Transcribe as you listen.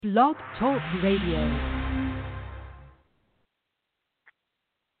Blog Talk Radio.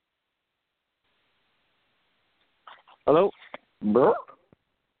 Hello? Bro?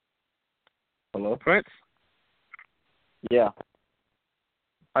 Hello? Prince? Yeah.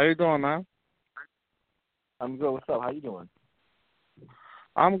 How you doing, man? I'm good. What's up? How you doing?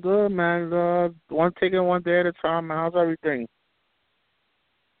 I'm good, man. Taking it one day at a time, man. How's everything?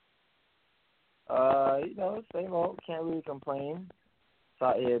 Same old. Can't really complain. Just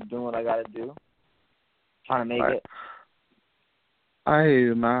out here doing what I gotta do. Trying to make it. I hear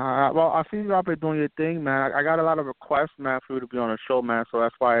you, man. I see you out there doing your thing, man. I got a lot of requests, man, for you to be on the show, man. So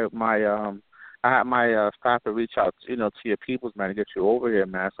that's why I had my staff to reach out, to your peoples, man, to get you over here,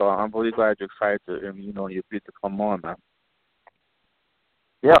 man. So I'm really glad you're excited to, you're free to come on, man.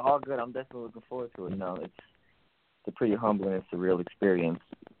 Yeah, all good. I'm definitely looking forward to it. It's a pretty humbling and surreal experience.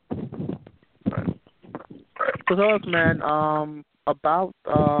 So tell us, man, about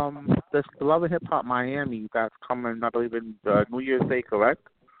this Beloved Hip Hop Miami that's coming, I believe, in New Year's Day, correct?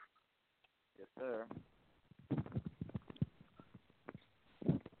 Yes, sir.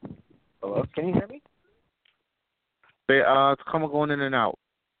 Hello? Can you hear me? It's coming going in and out.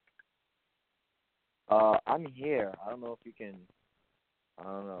 I'm here. I don't know if you can. I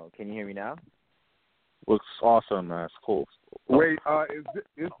don't know. Can you hear me now? Looks awesome, man. It's cool. Wait, is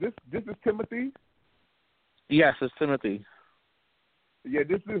this Timothy? Yes, it's Timothy. Yeah,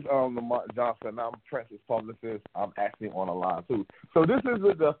 this is Lamont Johnson. I'm Prince's publicist. I'm actually on the line too. So this is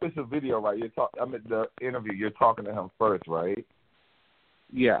the official video, right? The interview. You're talking to him first, right?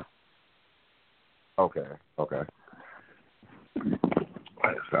 Yeah. Okay. That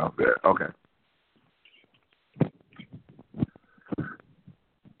sounds good. Okay.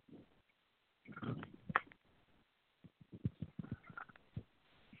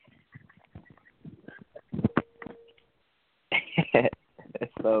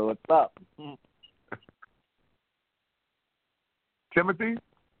 So what's up? Timothy?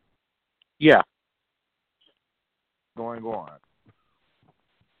 Yeah. Go on.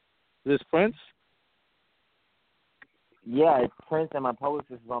 This Prince? Yeah, it's Prince and my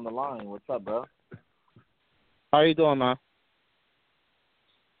publicist is on the line. What's up, bro? How you doing, man?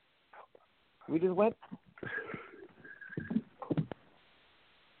 We just went.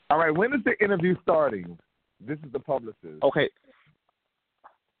 All right, when is the interview starting? This is the publicist. Okay.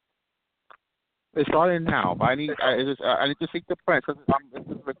 It's starting now, but I need to speak to Prince because this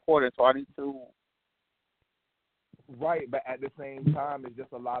is recorded, so I need to. Right, but at the same time, it's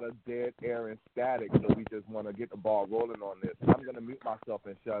just a lot of dead air and static, so we just want to get the ball rolling on this. I'm going to mute myself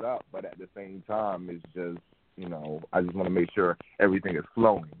and shut up, but at the same time, it's just, I just want to make sure everything is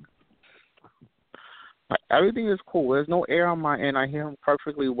flowing. Everything is cool. There's no air on my end. I hear him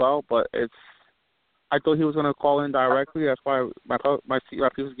perfectly well, but I thought he was going to call in directly. That's why my people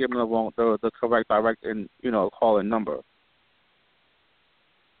was giving the correct direct and call in number.